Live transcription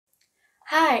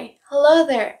Hi, hello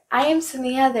there. I am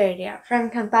Sameeha Daredia from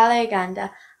Kampala,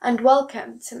 Uganda, and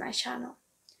welcome to my channel.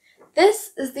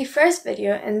 This is the first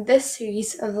video in this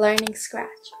series of learning Scratch.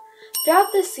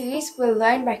 Throughout this series, we'll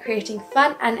learn by creating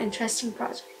fun and interesting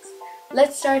projects.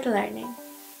 Let's start learning.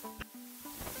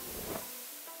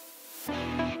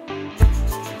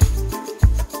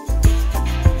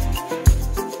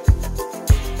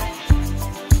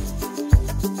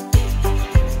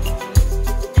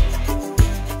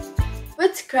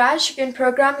 With Scratch, you can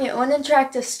program your own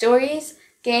interactive stories,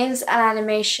 games, and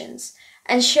animations,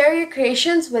 and share your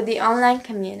creations with the online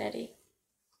community.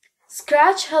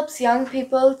 Scratch helps young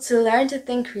people to learn to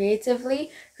think creatively,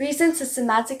 reason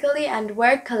systematically, and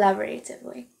work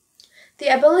collaboratively. The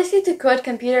ability to code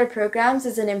computer programs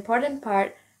is an important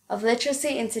part of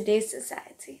literacy in today's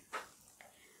society.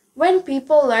 When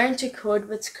people learn to code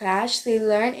with Scratch, they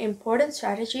learn important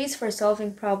strategies for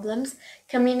solving problems,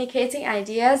 communicating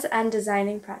ideas, and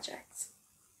designing projects.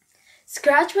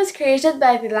 Scratch was created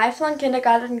by the Lifelong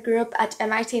Kindergarten Group at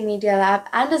MIT Media Lab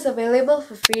and is available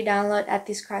for free download at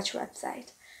the Scratch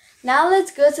website. Now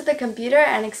let's go to the computer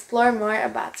and explore more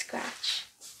about Scratch.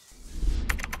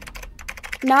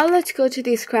 Now let's go to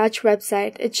the Scratch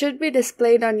website. It should be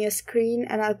displayed on your screen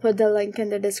and I'll put the link in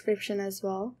the description as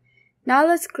well. Now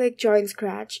let's click Join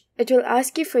Scratch. It will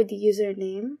ask you for the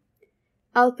username.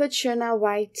 I'll put Shona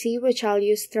YT, which I'll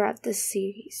use throughout this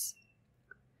series.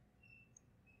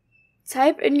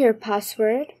 Type in your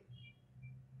password.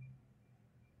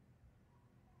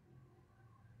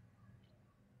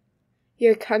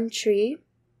 Your country.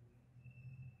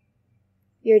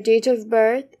 Your date of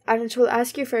birth, and it will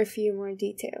ask you for a few more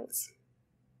details.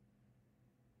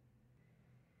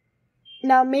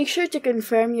 Now make sure to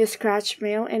confirm your Scratch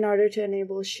mail in order to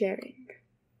enable sharing.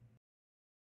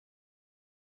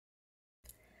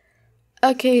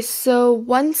 Okay, so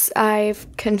once I've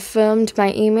confirmed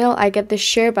my email, I get the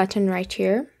share button right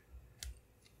here.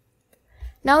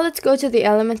 Now let's go to the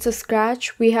elements of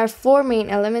Scratch. We have four main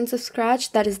elements of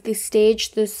Scratch, that is the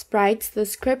stage, the sprites, the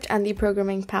script, and the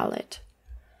programming palette.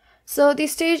 So the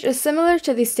stage is similar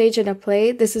to the stage in a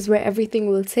play. This is where everything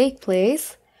will take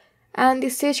place. And the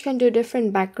stage can do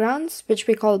different backgrounds, which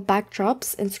we call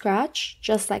backdrops in Scratch,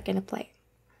 just like in a play.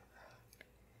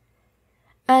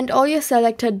 And all your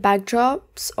selected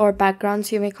backdrops, or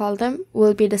backgrounds you may call them,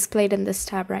 will be displayed in this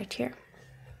tab right here.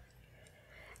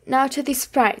 Now to the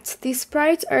sprites. The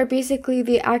sprites are basically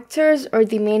the actors or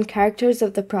the main characters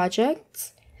of the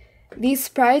project. These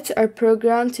sprites are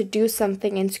programmed to do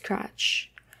something in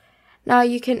Scratch. Now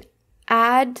you can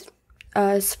add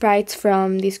sprites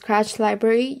from the Scratch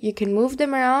library. You can move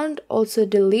them around, also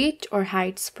delete or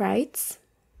hide sprites.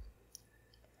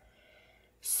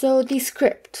 So the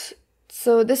script.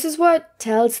 So this is what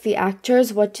tells the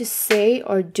actors what to say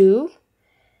or do,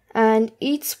 and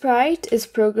each sprite is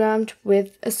programmed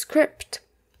with a script.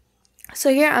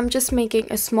 So here I'm just making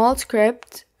a small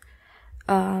script,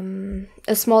 a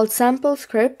small sample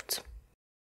script.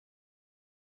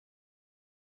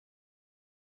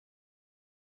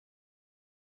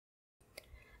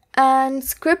 And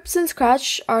scripts in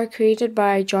Scratch are created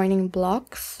by joining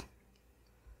blocks.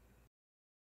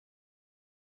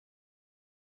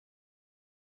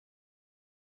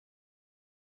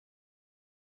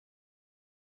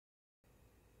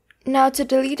 Now to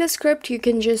delete a script, you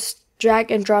can just drag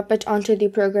and drop it onto the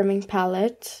programming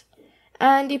palette.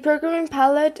 And the programming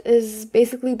palette is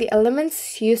basically the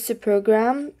elements used to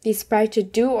program the sprite to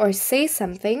do or say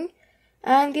something.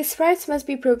 And these sprites must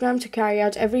be programmed to carry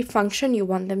out every function you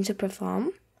want them to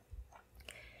perform.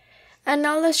 And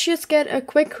now let's just get a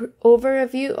quick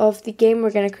overview of the game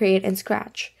we're going to create in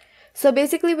Scratch. So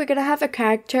basically we're going to have a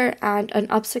character and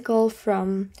an obstacle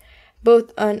from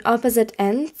both on opposite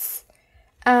ends.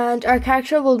 And our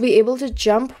character will be able to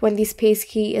jump when the space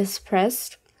key is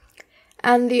pressed.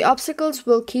 And the obstacles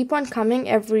will keep on coming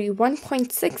every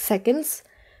 1.6 seconds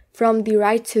from the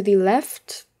right to the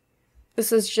left.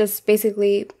 This is just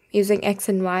basically using X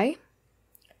and Y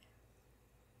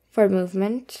for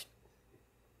movement.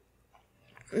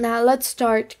 Now let's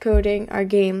start coding our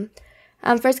game.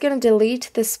 I'm first going to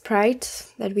delete the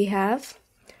sprite that we have.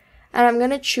 And I'm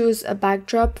going to choose a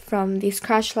backdrop from the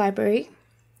Scratch library.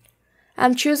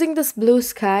 I'm choosing this blue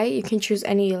sky. You can choose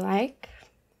any you like.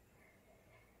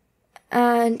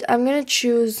 And I'm going to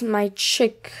choose my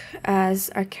chick as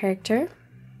our character.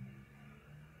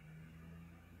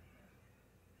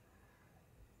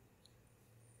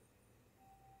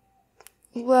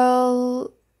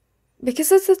 Well,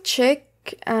 because it's a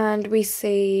chick and we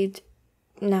said,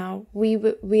 now we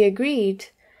agreed,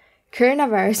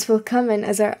 coronavirus will come in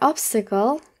as our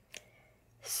obstacle.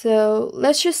 So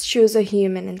let's just choose a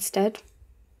human instead.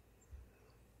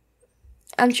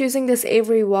 I'm choosing this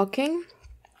Avery walking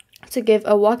to give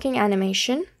a walking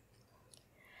animation.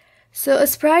 So a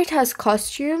sprite has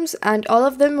costumes, and all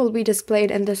of them will be displayed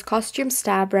in this costumes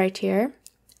tab right here.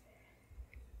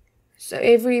 So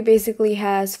Avery basically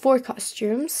has 4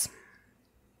 costumes,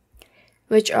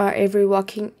 which are Avery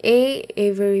walking A,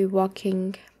 Avery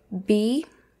walking B,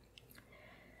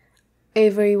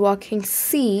 Avery walking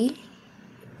C,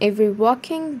 Avery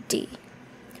walking D.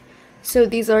 So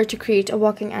these are to create a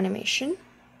walking animation.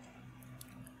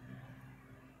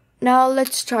 Now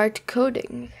let's start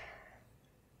coding.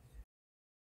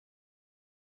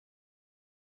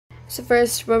 So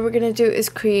first, what we're going to do is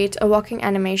create a walking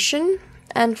animation.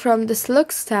 And from this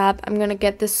looks tab, I'm going to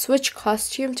get this switch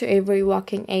costume to Avery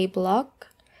walking A block.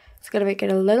 It's going to make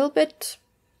it a little bit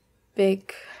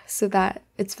big so that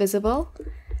it's visible.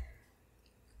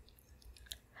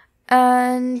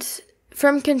 And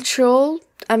from control,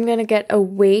 I'm going to get a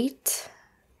wait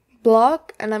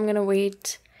block, and I'm going to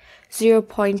wait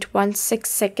 0.16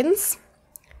 seconds.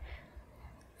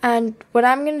 And what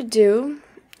I'm going to do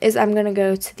is I'm going to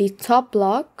go to the top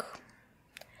block,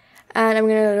 and I'm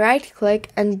going to right click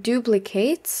and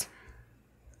duplicate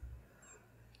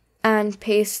and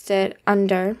paste it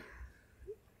under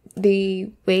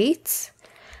the wait.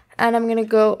 And I'm going to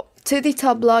go to the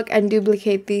top block and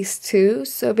duplicate these 2.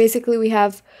 So basically we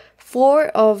have 4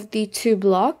 of the 2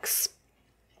 blocks,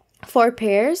 4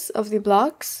 pairs of the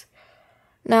blocks.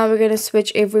 Now we're going to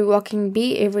switch Avery walking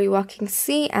B, Avery walking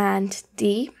C, and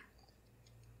D.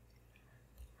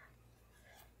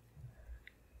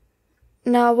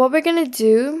 Now what we're going to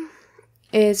do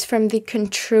is from the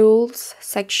controls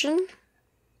section.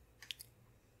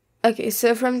 Okay,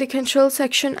 so from the control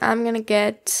section, I'm going to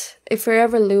get a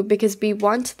forever loop because we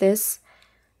want this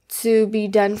to be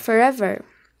done forever.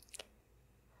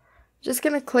 Just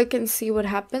going to click and see what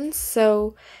happens.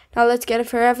 So now let's get a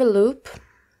forever loop.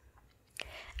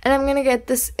 And I'm going to get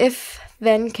this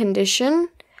if-then condition.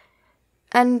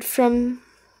 And from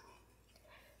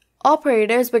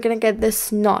operators, we're going to get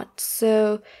this not.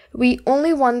 So we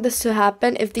only want this to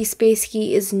happen if the space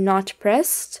key is not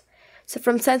pressed. So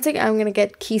from sensing, I'm going to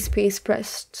get key space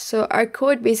pressed. So our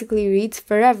code basically reads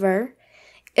forever.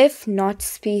 If not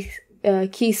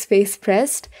key space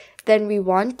pressed, then we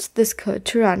want this code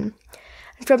to run.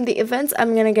 And from the events,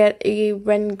 I'm going to get a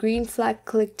when green flag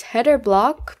clicked header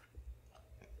block.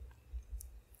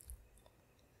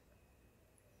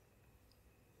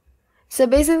 So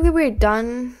basically we're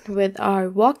done with our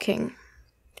walking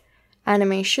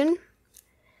animation.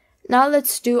 Now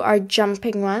let's do our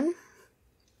jumping one.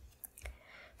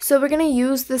 So we're going to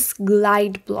use this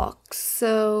glide block.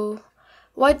 So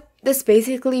what this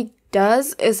basically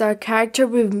does is our character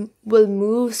will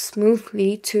move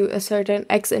smoothly to a certain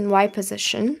X and Y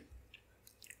position.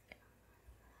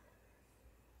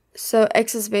 So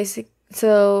X is basically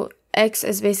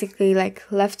like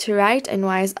left to right and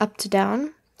Y is up to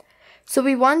down. So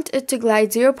we want it to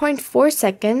glide 0.4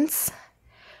 seconds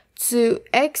to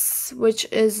X, which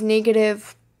is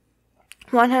negative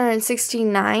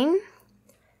 169.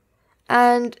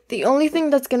 And the only thing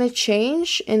that's going to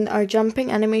change in our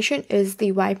jumping animation is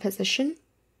the Y position.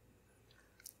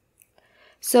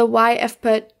 So Y I've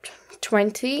put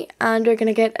 20, and we're going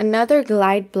to get another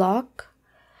glide block.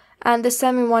 And this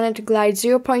time we want it to glide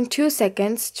 0.2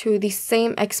 seconds to the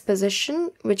same X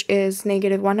position, which is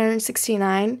negative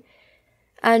 169.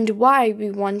 And Y, we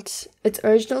want its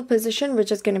original position,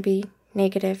 which is going to be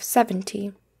negative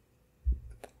 70.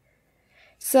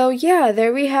 So yeah,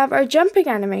 there we have our jumping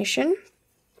animation.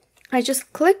 I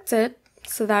just clicked it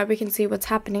so that we can see what's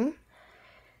happening.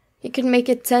 You can make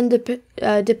it 10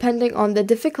 depending on the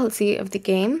difficulty of the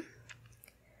game.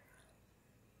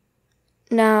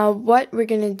 Now what we're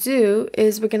going to do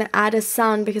is we're going to add a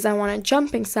sound because I want a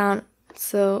jumping sound.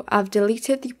 So I've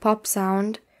deleted the pop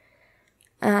sound.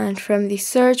 And from the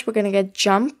search, we're going to get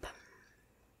jump.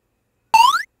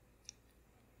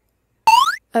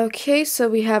 Okay, so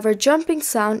we have our jumping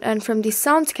sound, and from the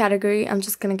sounds category, I'm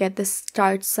just going to get this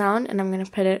start sound, and I'm going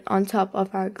to put it on top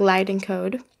of our gliding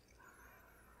code.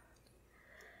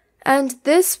 And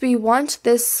we want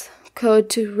this code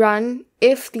to run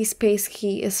if the space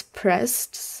key is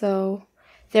pressed. So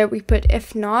there we put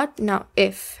if not, now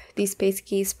if the space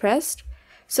key is pressed.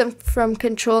 So from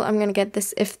control, I'm going to get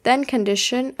this if-then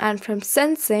condition, and from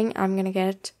sensing, I'm going to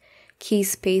get key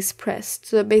space pressed.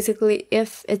 So basically,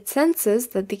 if it senses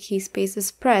that the key space is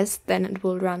pressed, then it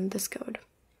will run this code.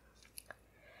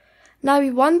 Now we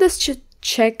want this to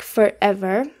check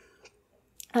forever,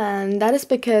 and that is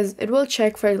because it will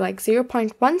check for like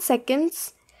 0.1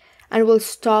 seconds and will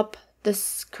stop the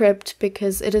script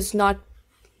because it is not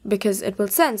because it will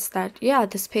sense that, yeah,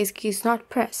 the space key is not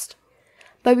pressed.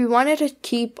 But we wanted to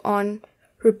keep on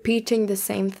repeating the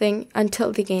same thing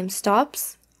until the game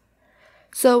stops.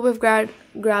 So we've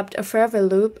grabbed a forever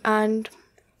loop, and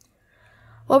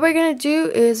what we're going to do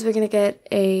is we're going to get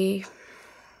a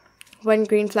when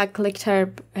green flag clicked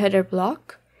header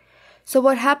block. So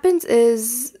what happens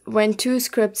is when two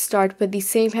scripts start with the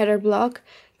same header block,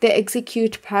 they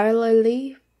execute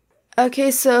parallelly.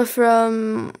 Okay, so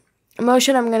from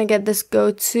motion, I'm going to get this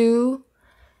go to.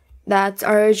 That's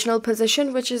our original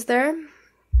position, which is there.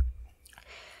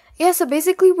 Yeah, so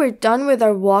basically we're done with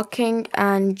our walking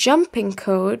and jumping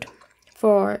code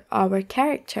for our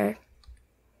character.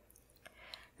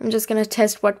 I'm just going to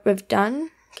test what we've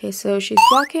done. Okay, so she's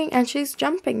walking and she's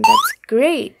jumping. That's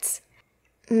great.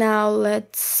 Now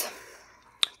let's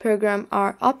program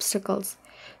our obstacles.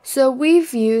 So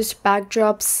we've used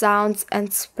backdrops, sounds,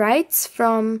 and sprites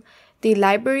from the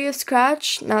library of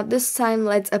Scratch. Now this time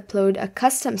let's upload a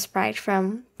custom sprite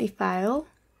from the file.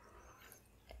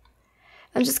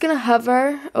 I'm just going to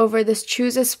hover over this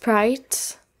choose a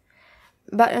sprite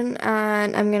button,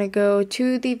 and I'm going to go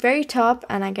to the very top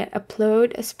and I get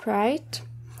upload a sprite.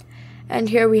 And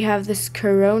here we have this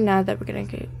corona that we're going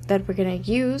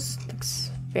to use.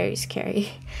 Looks very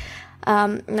scary.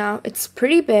 Now it's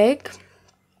pretty big,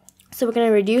 so we're going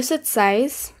to reduce its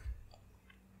size.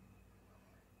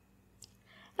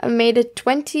 I made it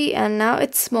 20 and now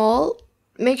it's small.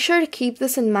 Make sure to keep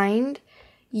this in mind.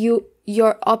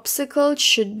 Your obstacle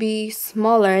should be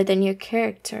smaller than your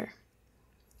character.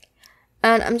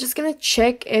 And I'm just gonna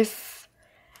check if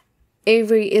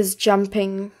Avery is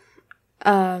jumping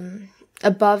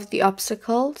above the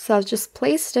obstacle. So I've just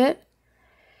placed it.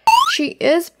 She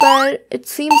is, but it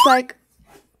seems like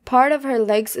part of her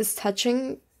legs is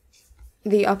touching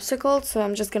the obstacle. So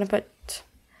I'm just gonna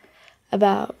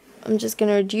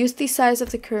reduce the size of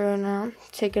the corona,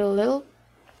 take it a little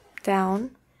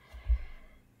down.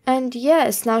 And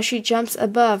yes, now she jumps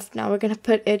above. Now we're going to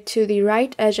put it to the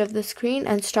right edge of the screen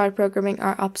and start programming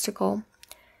our obstacle.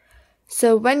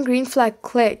 So when green flag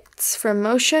clicks, for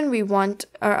motion, we want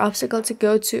our obstacle to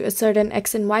go to a certain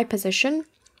X and Y position,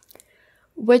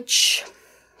 which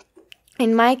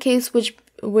in my case, which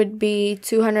would be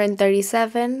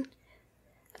 237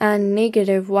 and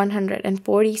negative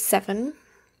 147.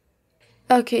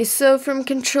 Okay, so from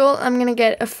control, I'm going to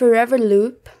get a forever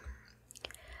loop.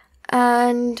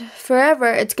 And forever,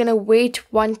 it's going to wait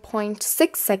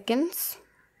 1.6 seconds.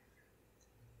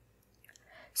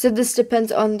 So this depends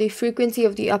on the frequency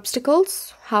of the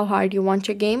obstacles, how hard you want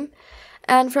your game.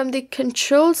 And from the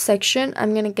control section,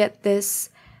 I'm going to get this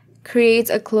create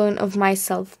a clone of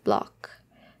myself block.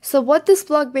 So what this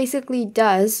block basically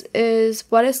does is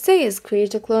what it says,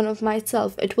 create a clone of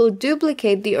myself. It will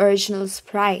duplicate the original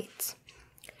sprite.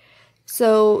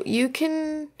 So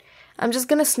I'm just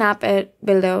going to snap it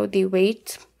below the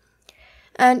weight.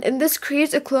 And in this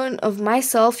create a clone of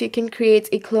myself, you can create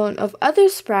a clone of other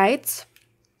sprites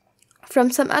from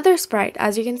some other sprite.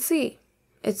 As you can see,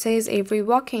 it says Avery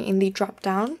walking in the drop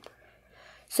down.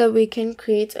 So we can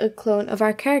create a clone of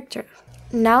our character.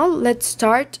 Now let's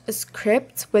start a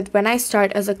script with when I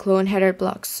start as a clone header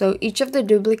block. So each of the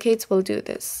duplicates will do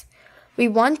this. We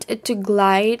want it to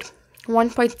glide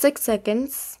 1.6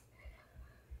 seconds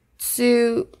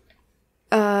to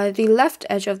the left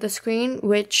edge of the screen,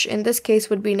 which in this case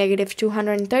would be negative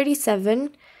 237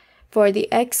 for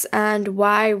the X, and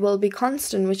Y will be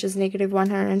constant, which is negative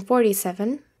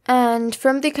 147. And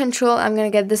from the control, I'm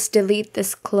going to get this delete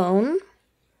this clone.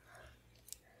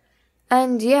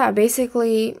 And yeah,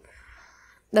 basically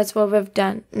that's what we've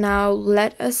done. Now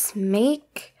let us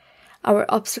make our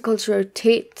obstacles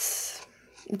rotate.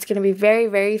 It's going to be very,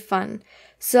 very fun.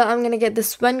 So I'm going to get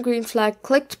this when green flag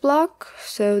clicked block.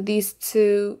 So these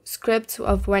two scripts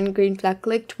of when green flag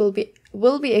clicked will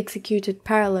be executed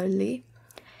parallelly.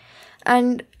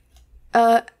 And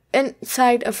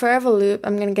inside a forever loop,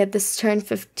 I'm going to get this turn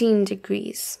 15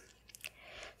 degrees.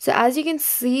 So as you can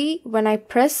see, when I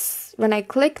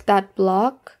click that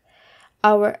block,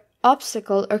 our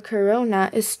obstacle or corona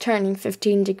is turning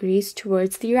 15 degrees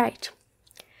towards the right.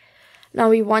 Now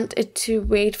we want it to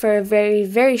wait for a very,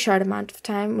 very short amount of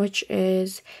time, which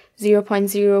is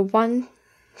 0.01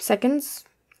 seconds,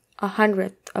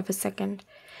 100th of a second.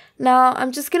 Now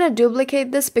I'm just going to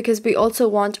duplicate this because we also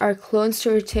want our clones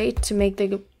to rotate to make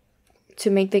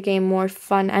the game more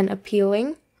fun and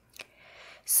appealing.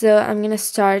 So I'm going to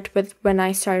start with when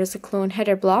I start as a clone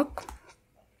header block.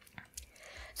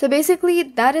 So basically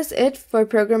that is it for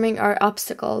programming our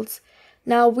obstacles.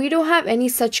 Now we don't have any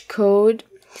such code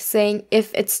saying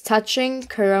if it's touching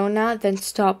corona then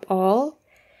stop all.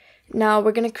 Now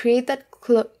we're going to create that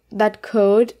that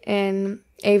code in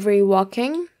Avery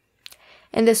Walking.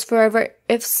 In this forever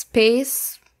if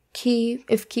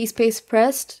key space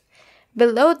pressed.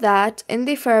 Below that, in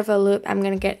the forever loop, I'm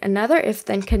going to get another if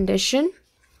then condition.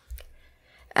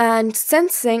 And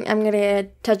sensing, I'm going to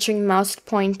get touching mouse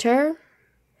pointer.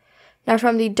 Now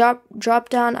from the drop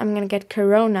down, I'm going to get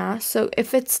corona. So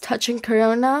if it's touching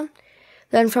corona,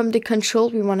 then from the control,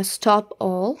 we want to stop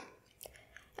all.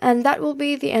 And that will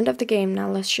be the end of the game. Now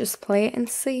let's just play and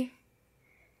see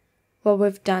what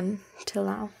we've done till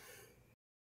now.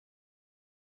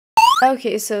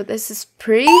 Okay, so this is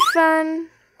pretty fun.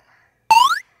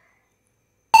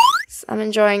 So I'm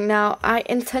enjoying. Now, I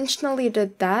intentionally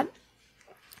did that.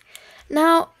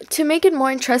 Now, to make it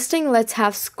more interesting, let's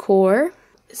have score.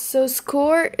 So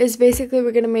score is basically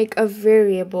we're going to make a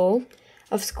variable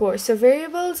of score. So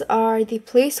variables are the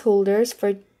placeholders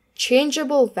for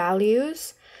changeable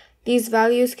values. These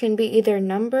values can be either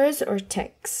numbers or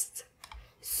text.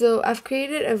 So I've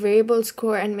created a variable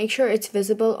score, and make sure it's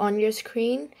visible on your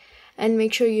screen. And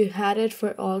make sure you had it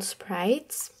for all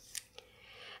sprites.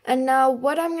 And now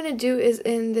what I'm going to do is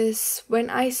in this, when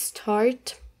I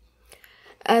start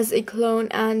as a clone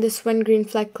and this when green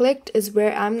flag clicked is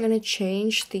where I'm going to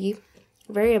change the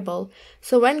variable.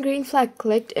 So when green flag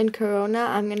clicked in corona,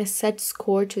 I'm going to set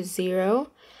score to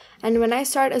 0. And when I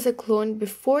start as a clone,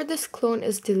 before this clone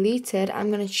is deleted,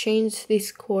 I'm going to change the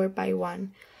score by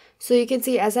 1. So you can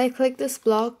see as I click this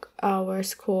block, our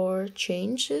score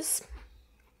changes.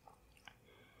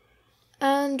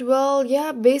 And well,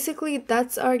 yeah, basically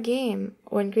that's our game.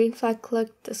 When green flag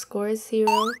clicked, the score is 0.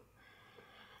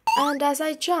 And as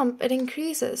I jump, it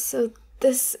increases. So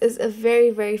this is a very,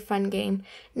 very fun game.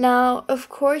 Now, of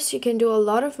course, you can do a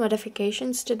lot of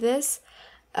modifications to this.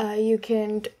 You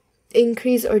can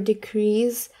increase or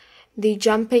decrease the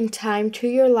jumping time to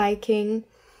your liking.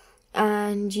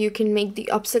 And you can make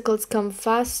the obstacles come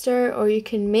faster, or you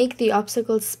can make the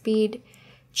obstacle speed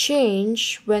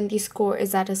change when the score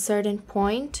is at a certain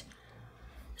point.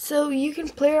 So you can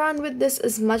play around with this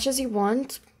as much as you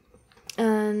want.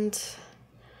 And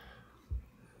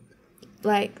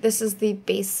like this is the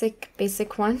basic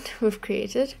one we've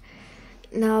created.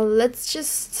 Now let's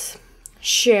just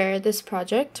share this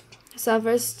project. So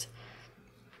first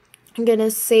I'm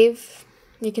gonna save.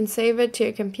 You can save it to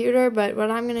your computer, but what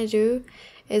I'm gonna do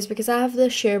is, because I have the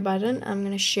share button, I'm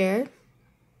gonna share.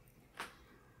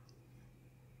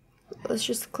 Let's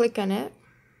just click on it.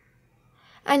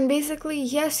 And basically,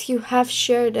 yes, you have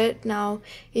shared it. Now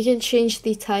you can change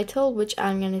the title, which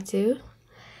I'm gonna do.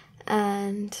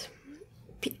 And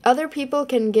other people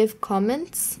can give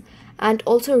comments and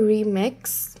also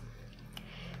remix.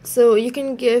 So you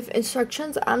can give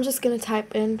instructions. I'm just gonna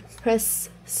type in press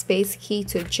space key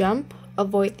to jump,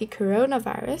 avoid the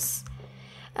coronavirus.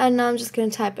 And now I'm just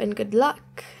gonna type in good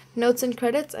luck. Notes and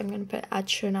credits, I'm gonna put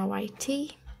Shona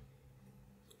YT.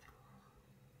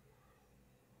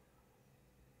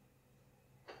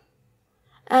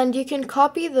 And you can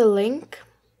copy the link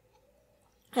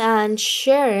and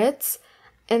share it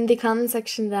in the comment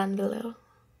section down below.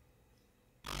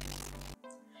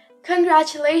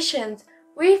 Congratulations!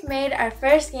 We've made our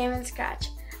first game in Scratch,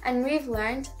 and we've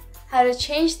learned how to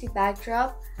change the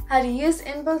backdrop, how to use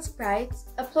inbuilt sprites,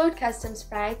 upload custom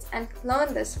sprites, and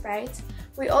clone the sprites.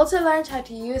 We also learned how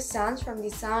to use sounds from the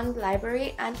sound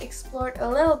library and explored a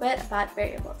little bit about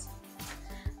variables.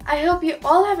 I hope you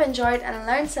all have enjoyed and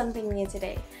learned something new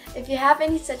today. If you have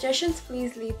any suggestions,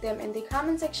 please leave them in the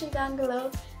comment section down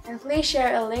below, and please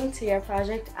share a link to your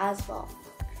project as well.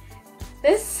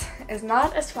 This is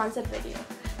not a sponsored video.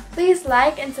 Please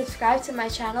like and subscribe to my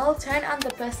channel, turn on the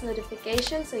post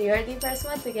notifications so you're the first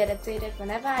one to get updated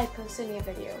whenever I post a new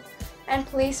video. And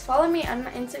please follow me on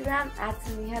my Instagram at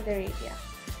Sameeha Daredia.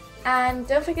 And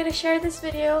don't forget to share this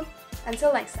video.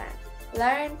 Until next time,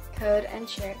 learn, code, and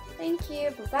share. Thank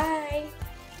you.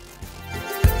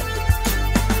 Bye-bye.